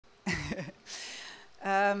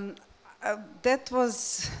Um,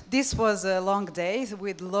 this was a long day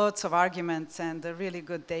with lots of arguments and really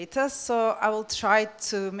good data, so I will try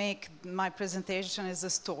to make my presentation as a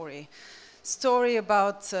story. Story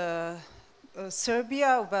about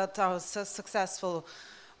Serbia, about our successful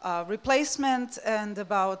replacement, and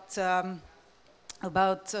about the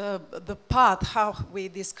path, how we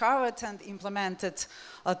discovered and implemented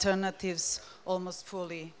alternatives almost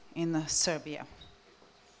fully in Serbia.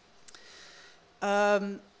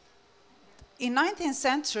 In 19th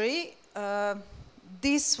century,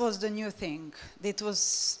 this was the new thing.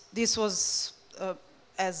 This was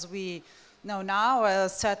as we know now,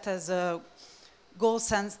 set as a gold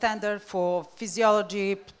standard for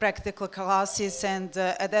physiology, practical classes, and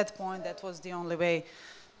at that point, that was the only way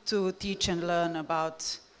to teach and learn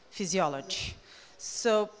about physiology.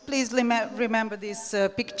 So please remember this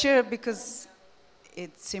picture because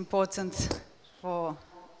it's important for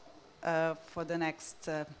the next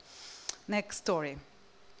story.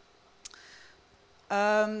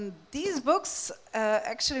 These books,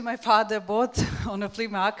 actually my father bought on a flea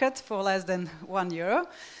market for less than €1.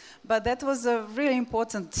 But that was a really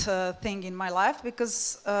important thing in my life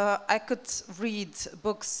because I could read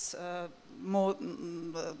books, more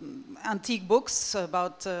antique books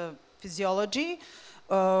about physiology.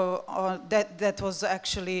 That was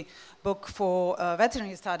actually a book for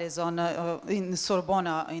veterinary studies in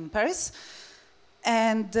Sorbonne in Paris.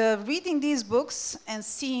 And reading these books and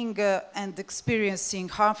seeing and experiencing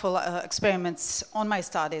harmful experiments on my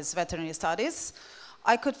studies, veterinary studies,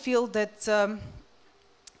 I could feel that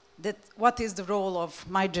what is the role of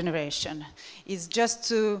my generation is just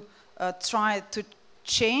to try to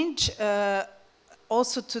change,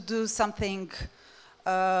 also to do something,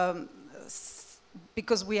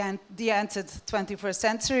 because we entered 21st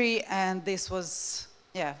century and this was,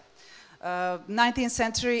 19th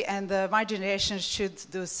century, and my generation should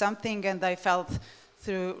do something, and I felt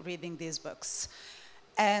through reading these books.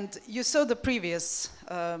 And you saw the previous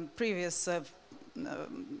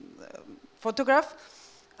photograph.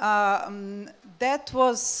 That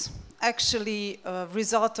was actually a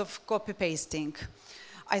result of copy-pasting.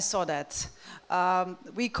 I saw that.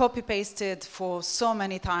 We copy-pasted for so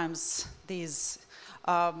many times these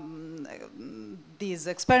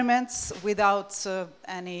experiments without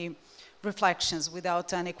any reflections,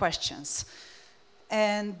 without any questions.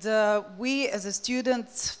 And we as a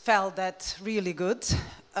students felt that really good.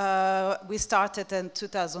 We started in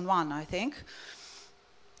 2001, I think.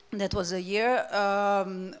 That was a year.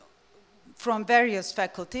 From various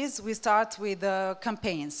faculties, we start with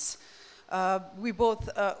campaigns. We both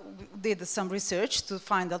did some research to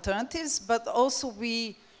find alternatives, but also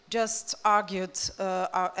we just argued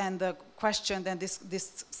and questioned and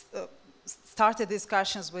started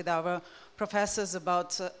discussions with our professors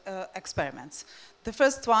about experiments. The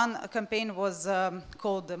first one, a campaign, was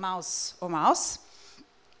called the Mouse or Mouse,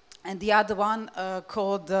 and the other one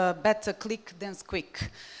called Better Click Than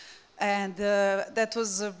Squeak. And that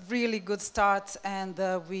was a really good start, and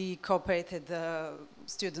we cooperated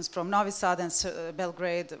students from Novi Sad and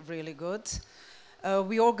Belgrade really good.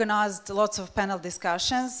 We organized lots of panel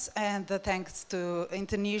discussions, and thanks to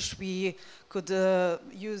Interniche, we could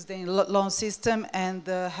use the loan system and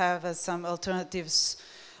have some alternatives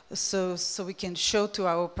so we can show to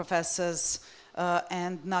our professors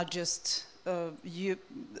and not just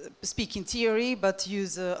speak in theory, but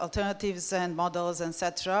use alternatives and models,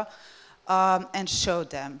 etc., and show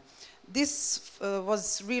them. This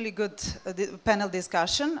was really good panel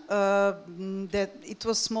discussion. That it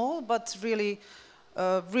was small, but really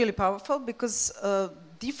powerful because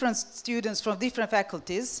different students from different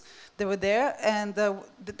faculties, they were there, and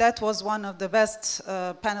that was one of the best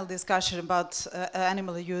panel discussion about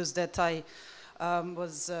animal use that I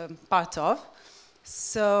was part of.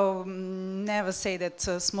 So never say that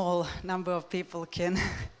a small number of people cannot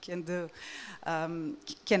do a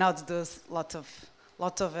lot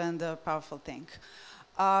of and powerful thing.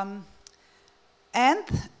 And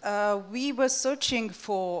we were searching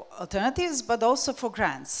for alternatives, but also for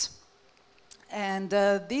grants. And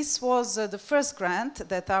this was the first grant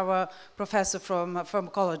that our professor from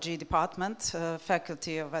pharmacology department,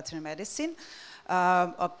 faculty of veterinary medicine,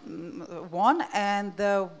 won, and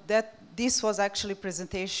this was actually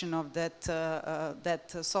presentation of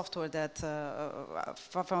that software that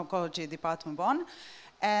pharmacology department won,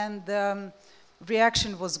 and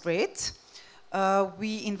reaction was great.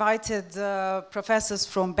 We invited professors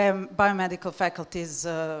from biomedical faculties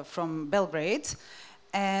from Belgrade,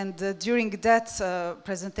 and during that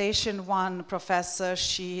presentation, one professor,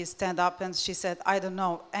 she stand up and she said, "I don't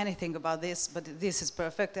know anything about this, but this is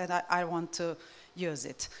perfect, and I want to use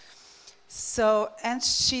it." So, and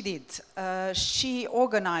she did. She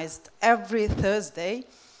organized every Thursday,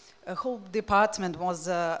 a whole department was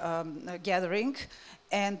gathering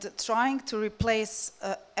and trying to replace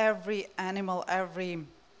every animal, every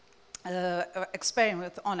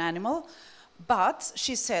experiment on animal. But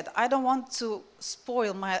she said, I don't want to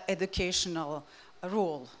spoil my educational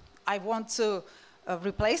role. I want to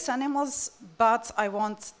replace animals, but I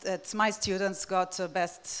want that my students got the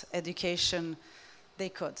best education they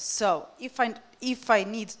could. So if I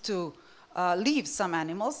need to leave some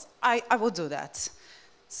animals, I would do that.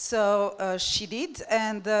 So she did,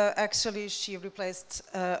 and actually she replaced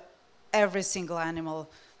every single animal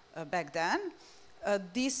back then.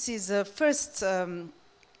 This is the first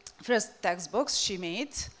textbook she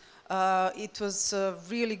made. It was a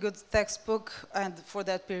really good textbook, and for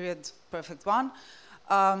that period, perfect one.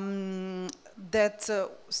 That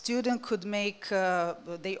students could make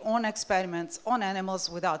their own experiments on animals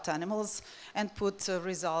without animals and put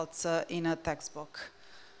results in a textbook.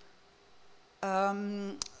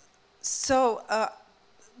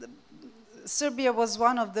 Serbia was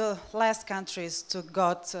one of the last countries to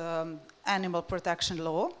got animal protection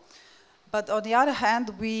law, but on the other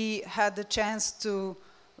hand, we had the chance to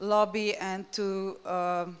lobby and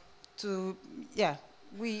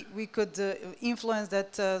we could influence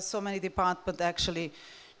that so many departments actually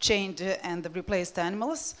changed and replaced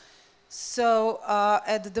animals. So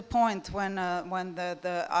at the point when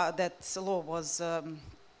that law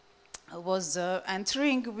was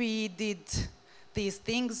entering, we did these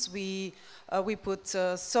things. We put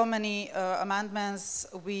so many amendments.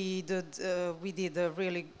 We did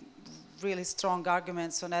really strong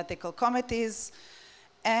arguments on ethical committees,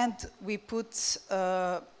 and we put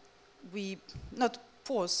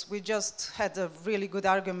we just had really good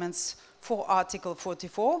arguments for Article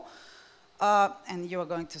 44, and you are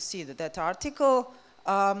going to see that article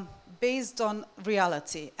based on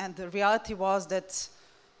reality, and the reality was that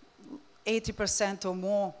 80% or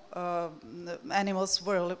more animals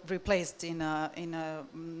were replaced in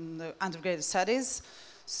undergraduate studies.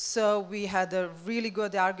 So we had really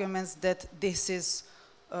good arguments that this is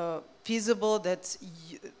feasible, that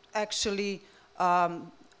actually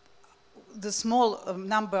the small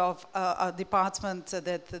number of departments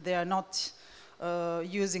that they are not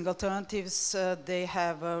using alternatives, they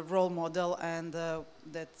have a role model, and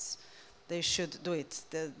that they should do it.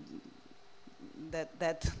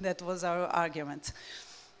 That was our argument.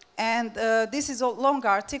 And this is a long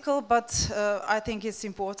article, but I think it's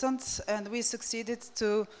important, and we succeeded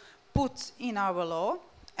to put in our law,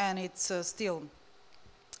 and it's still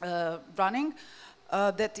running,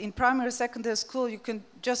 that in primary, secondary school you can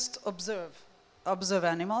just observe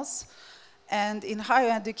animals, and in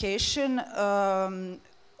higher education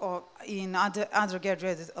or in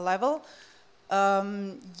undergraduate level,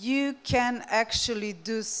 you can actually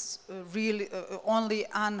do really only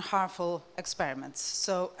unharmful experiments.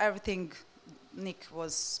 So everything Nick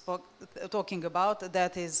was talking about,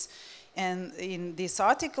 that is, and in this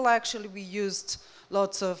article actually we used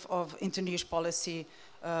lots of inter-niche policy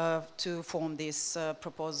to form this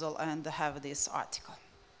proposal and have this article.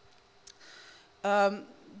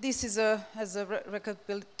 This is as a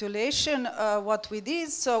recapitulation what we did.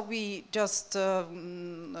 So we just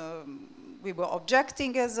we were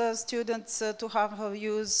objecting as students to harmful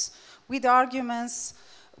use with arguments.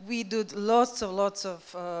 We did lots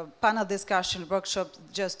of panel discussion workshops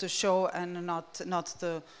just to show and not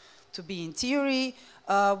to be in theory.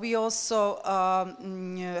 We also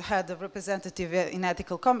had a representative in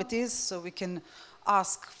ethical committees, so we can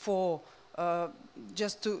ask for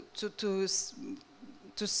just to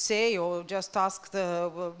say, or just ask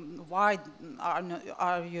why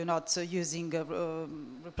are you not using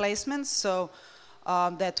replacements. So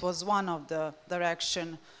that was one of the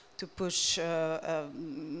direction to push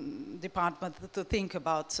department to think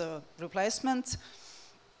about replacement.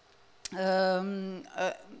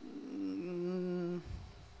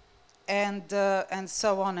 And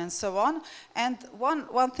so on and so on. And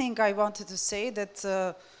one thing I wanted to say,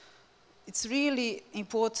 that it's really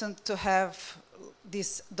important to have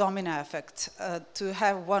this domino effect, to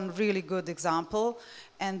have one really good example,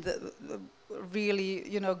 and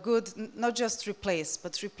really, good, not just replace,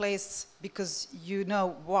 but replace because you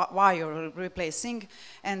know why you're replacing,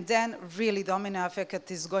 and then really domino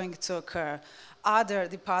effect is going to occur. Other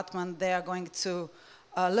departments, they are going to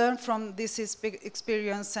learn from this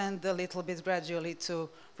experience and a little bit gradually to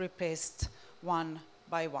replace one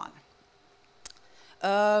by one.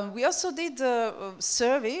 We also did a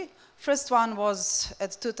survey. First one was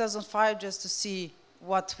at 2005, just to see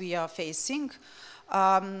what we are facing.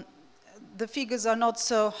 the figures are not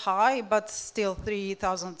so high, but still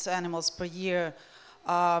 3,000 animals per year.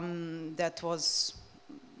 That was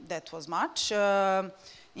much.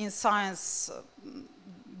 In science,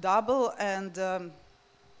 double, and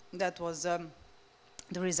that was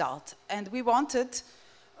the result. And we wanted,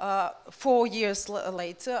 4 years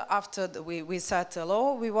later, after we set a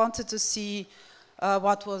law, we wanted to see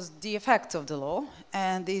what was the effect of the law,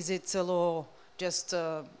 and is it a law just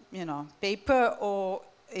paper, or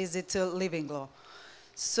is it a living law?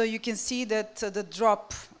 So you can see that the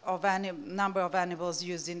drop of number of animals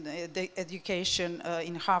used in the education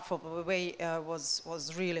in half of the way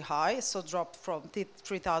was really high. So dropped from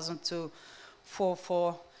 3,000 to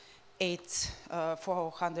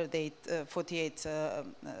 448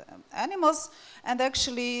 animals, and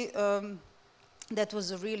actually that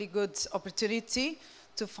was a really good opportunity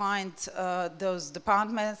to find those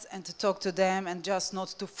departments and to talk to them, and just not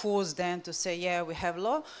to force them to say, yeah, we have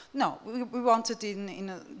law. No, we wanted in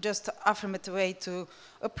a just affirmative way to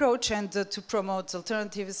approach and to promote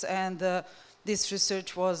alternatives, and this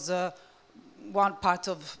research was one part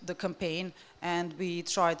of the campaign, and we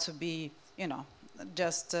tried to be,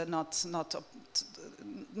 just not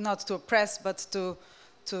to oppress, but to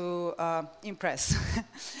impress.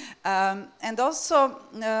 And also,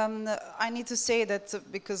 I need to say that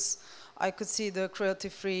because I could see the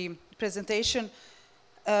cruelty-free presentation,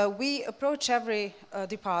 we approach every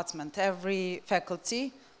department, every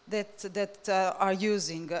faculty that are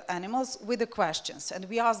using animals with the questions, and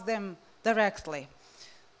we ask them directly.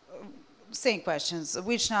 Same questions,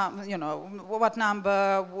 what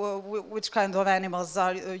number, which kind of animals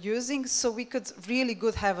are using, so we could really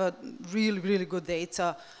have a really good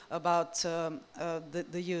data about the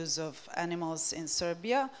use of animals in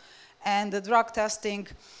Serbia. And the drug testing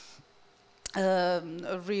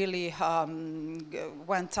really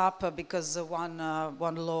went up because one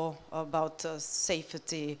law about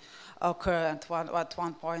safety occurred at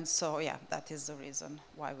one point, so yeah, that is the reason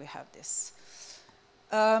why we have this.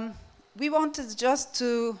 We wanted just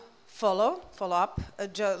to follow up,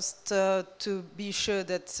 just to be sure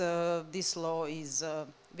that this law is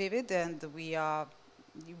vivid, and we are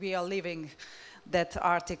living that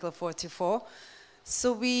Article 44.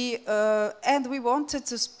 So we wanted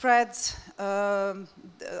to spread the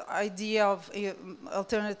idea of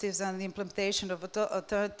alternatives and the implementation of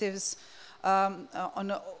alternatives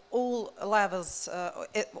on all levels,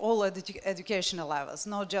 all educational levels,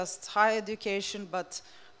 not just higher education, but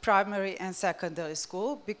primary and secondary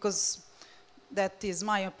school, because that is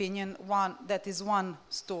my opinion, that is one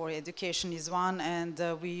story. Education is one, and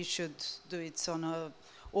we should do it on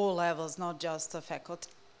all levels, not just faculty.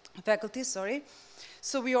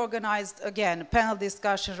 So we organized, again, panel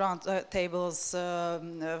discussion, round tables,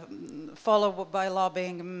 followed by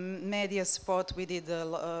lobbying, media support. We did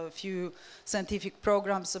a few scientific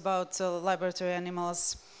programs about laboratory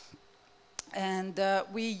animals. And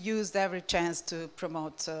we used every chance to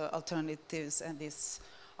promote alternatives in this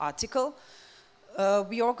article.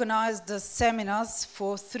 We organized the seminars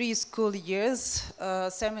for 3 school years,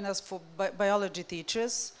 seminars for biology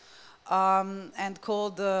teachers, and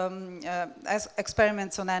called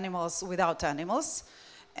experiments on animals without animals.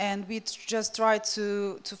 And we just tried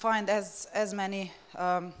to find as many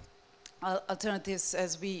alternatives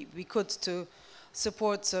as we could to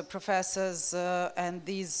support professors, and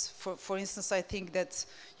these, for instance, I think that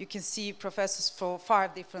you can see professors from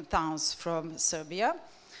 5 different towns from Serbia,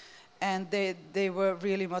 and they were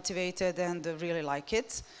really motivated and really like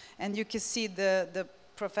it. And you can see the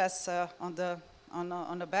professor on the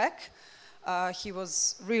back. He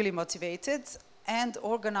was really motivated and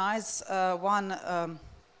organized one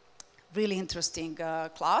really interesting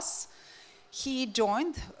class. He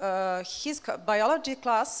joined his biology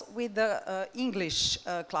class with the English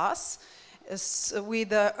class, with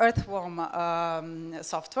the Earthworm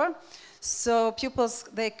software. So pupils,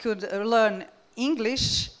 they could learn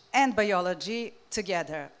English and biology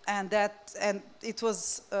together. And it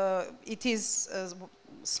is a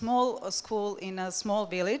small school in a small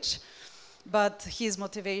village, but his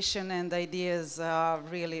motivation and ideas are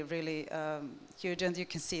really huge, and you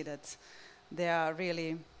can see that they are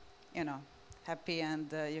really, happy,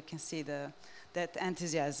 and you can see that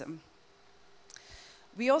enthusiasm.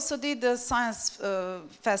 We also did the science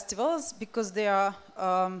festivals because they are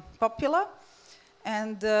popular,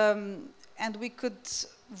 and we could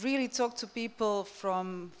really talk to people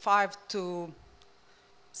from 5 to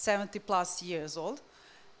 70 plus years old.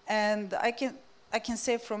 And I can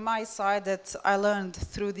say from my side that I learned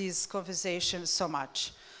through these conversations so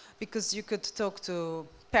much, because you could talk to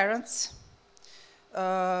parents,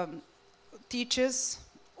 teachers,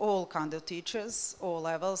 all kind of teachers, all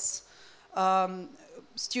levels,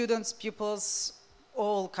 students, pupils,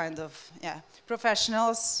 all kind of,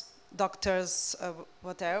 professionals, doctors,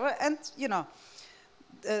 whatever, and, you know,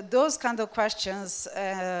 those kind of questions,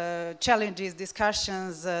 challenges,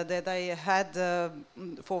 discussions that I had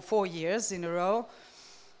for 4 years in a row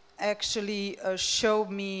actually show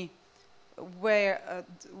me where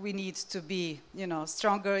we need to be, you know,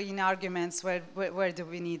 stronger in arguments, where do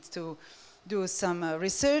we need to do some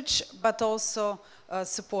research, but also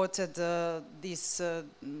supported this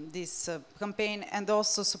campaign, and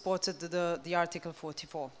also supported the Article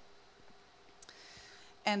 44.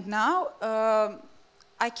 And now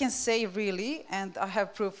I can say really, and I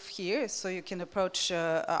have proof here, so you can approach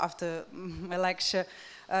after my lecture,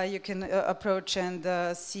 you can approach and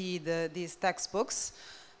see these textbooks.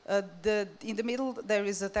 In the middle there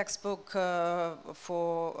is a textbook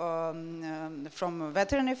from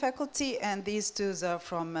veterinary faculty, and these two are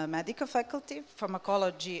from medical faculty,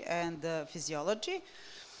 pharmacology and physiology.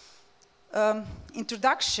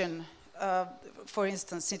 Introduction, for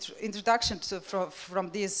instance, introduction from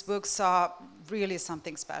these books are really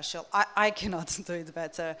something special. I cannot do it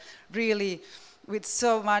better, really, with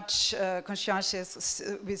so much conscientious,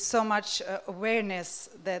 with so much awareness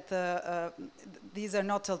that these are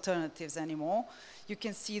not alternatives anymore. You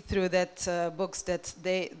can see through that books that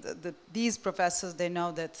these professors, they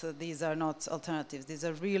know that these are not alternatives. These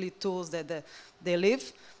are really tools that they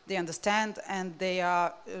live, they understand, and they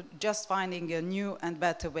are just finding new and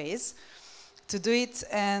better ways to do it,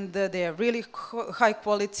 and they are really high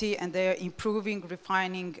quality, and they are improving,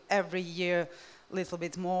 refining every year a little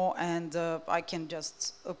bit more, and I can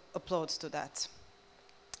just applaud to that.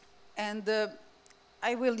 And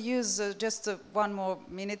I will use just 1 more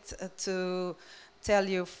minute to tell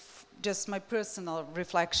you just my personal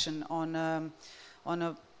reflection on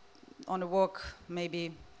a work,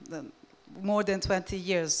 maybe more than 20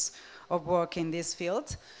 years of work in this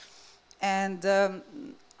field. And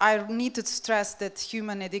I need to stress that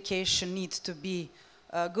human education needs to be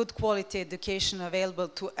good quality education available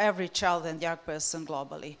to every child and young person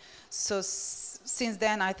globally. So since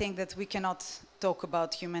then, I think that we cannot talk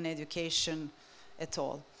about human education at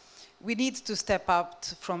all. We need to step up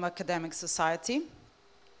from academic society.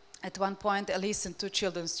 At one point, I listened to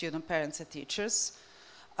children, students, parents, and teachers,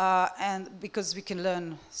 and because we can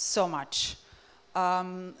learn so much.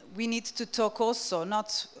 We need to talk also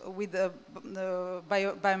not with the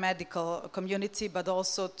biomedical community, but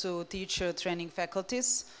also to teacher training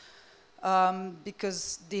faculties,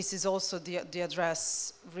 because this is also the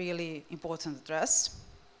address, really important address.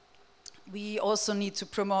 We also need to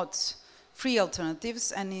promote free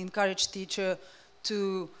alternatives and encourage teachers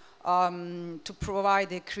to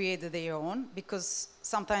provide and create their own, because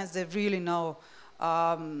sometimes they really know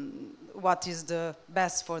what is the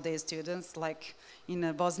best for their students, like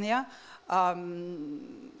in Bosnia.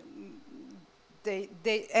 And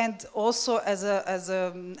also as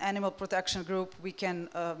an animal protection group, we can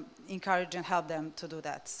encourage and help them to do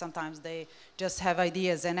that. Sometimes they just have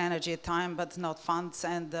ideas and energy at time, but not funds,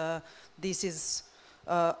 and this is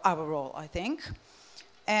our role, I think.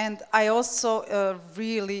 And I also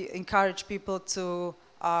really encourage people to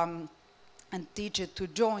and teachers to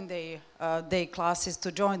join their classes,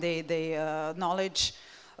 to join their knowledge,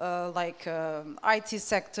 like IT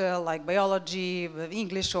sector, like biology,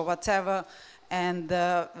 English or whatever, and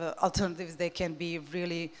alternatives, they can be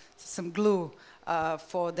really some glue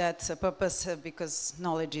for that purpose, because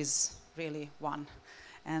knowledge is really one.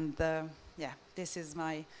 And yeah, this is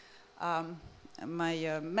my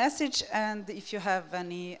my message, and if you have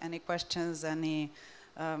any questions, any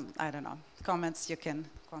I don't know, comments, you can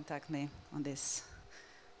contact me on this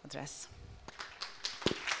address.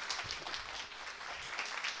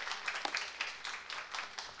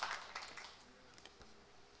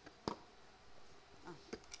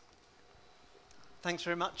 Thanks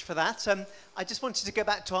very much for that. I just wanted to go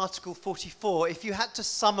back to Article 44. If you had to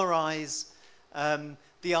summarize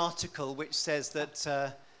the article which says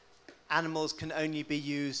that animals can only be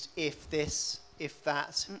used if this, if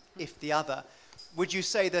that, if the other, would you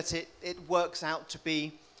say that it works out to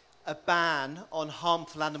be a ban on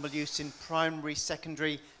harmful animal use in primary,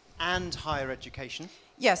 secondary and higher education?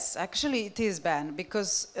 Yes, actually it is banned,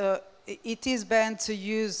 because it is banned to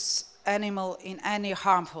use animal in any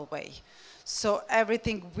harmful way. So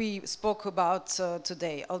everything we spoke about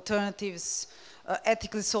today, alternatives,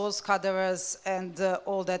 ethically sourced cadavers, and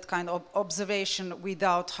all that kind of observation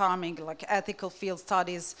without harming, like ethical field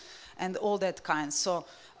studies and all that kind. So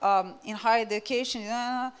in higher education,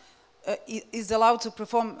 is allowed to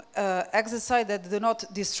perform exercise that do not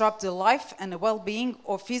disrupt the life and the well-being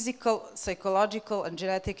or physical, psychological, and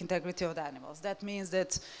genetic integrity of the animals. That means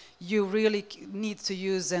that you really need to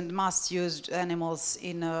use and must use animals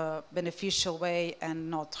in a beneficial way and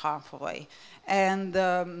not harmful way. And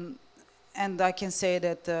I can say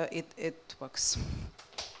that it works.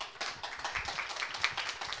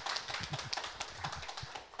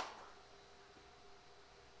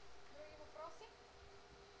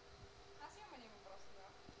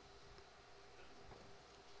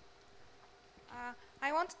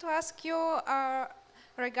 I wanted to ask you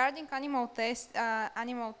regarding animal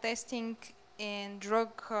testing and drug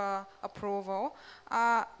approval.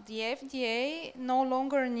 The FDA no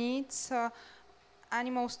longer needs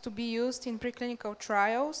animals to be used in preclinical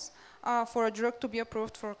trials for a drug to be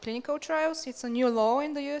approved for clinical trials. It's a new law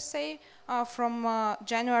in the USA from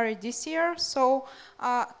January this year. So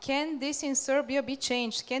can this in Serbia be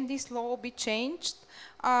changed? Can this law be changed?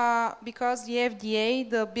 Because the FDA,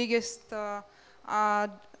 the biggest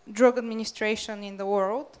drug administration in the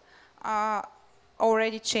world,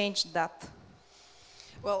 already changed that.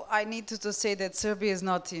 Well, I need to say that Serbia is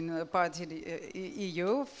not in part of the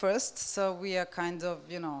EU first, so we are kind of,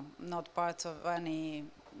 you know, not part of any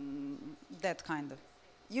that kind of.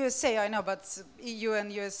 USA, I know, but EU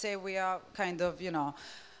and USA, we are kind of, you know,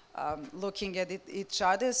 looking at each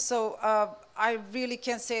other. So I really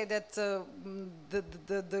can say that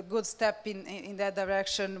the good step in that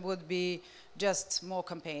direction would be just more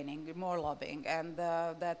campaigning, more lobbying, and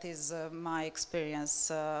that is my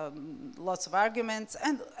experience. Lots of arguments,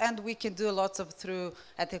 and we can do lots of through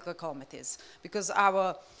ethical committees, because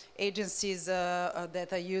our agencies that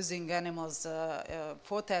are using animals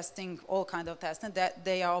for testing, all kind of testing, that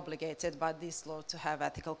they are obligated by this law to have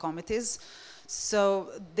ethical committees.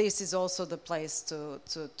 So this is also the place to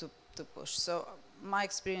push. So my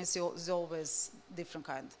experience is always different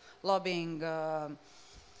kind, lobbying,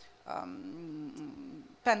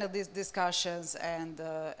 panel discussions, and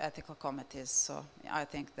ethical committees. So I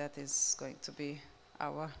think that is going to be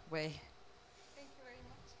our way.